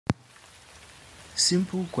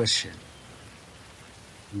Simple question.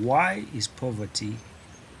 Why is poverty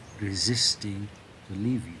resisting to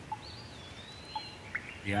leave you?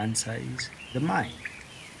 The answer is the mind.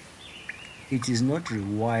 It is not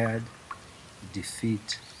rewired to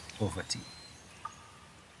defeat poverty.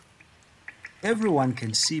 Everyone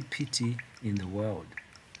can see pity in the world.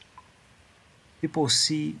 People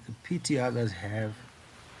see the pity others have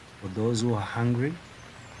for those who are hungry,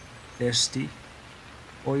 thirsty,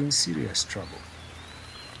 or in serious trouble.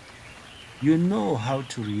 You know how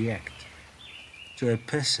to react to a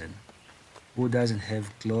person who doesn't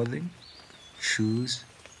have clothing, shoes,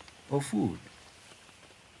 or food.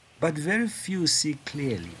 But very few see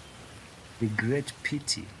clearly the great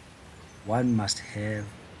pity one must have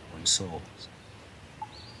on souls.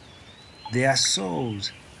 There are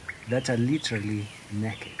souls that are literally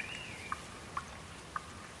naked.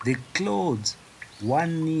 The clothes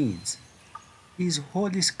one needs is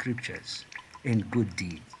holy scriptures and good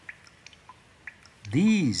deeds.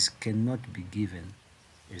 These cannot be given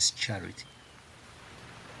as charity.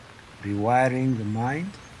 Rewiring the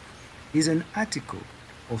mind is an article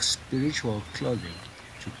of spiritual clothing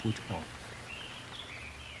to put on.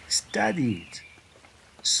 Study it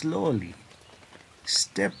slowly,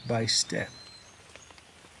 step by step.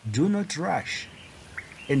 Do not rush,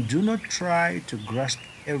 and do not try to grasp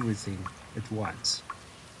everything at once.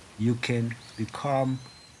 You can become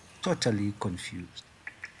totally confused.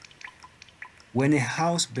 When a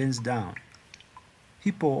house burns down,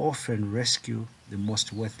 people often rescue the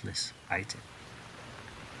most worthless item.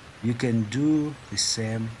 You can do the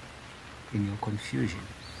same in your confusion.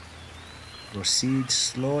 Proceed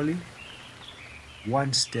slowly,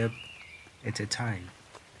 one step at a time.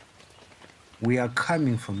 We are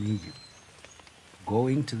coming from Egypt,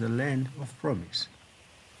 going to the land of promise.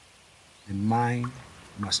 The mind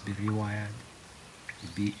must be rewired to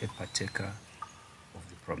be a partaker of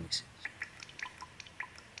the promises.